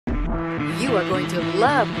You are going to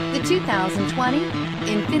love the 2020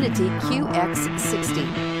 Infiniti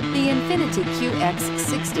Qx60. The Infiniti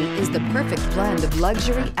Qx60 is the perfect blend of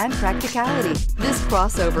luxury and practicality. This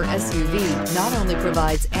crossover SUV not only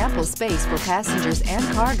provides ample space for passengers and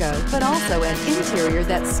cargo, but also an interior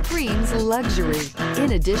that screams luxury.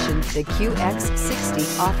 In addition, the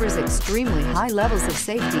Qx60 offers extremely high levels of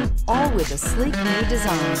safety, all with a sleek new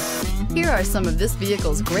design. Here are some of this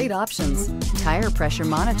vehicle's great options: tire pressure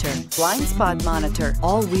monitor, blind spot monitor,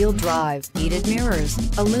 all-wheel drive, heated mirrors,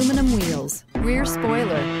 aluminum wheels, rear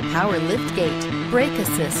spoiler, power liftgate, brake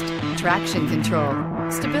assist, traction control,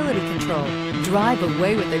 stability control. Drive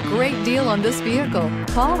away with a great deal on this vehicle.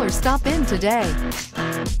 Call or stop in today.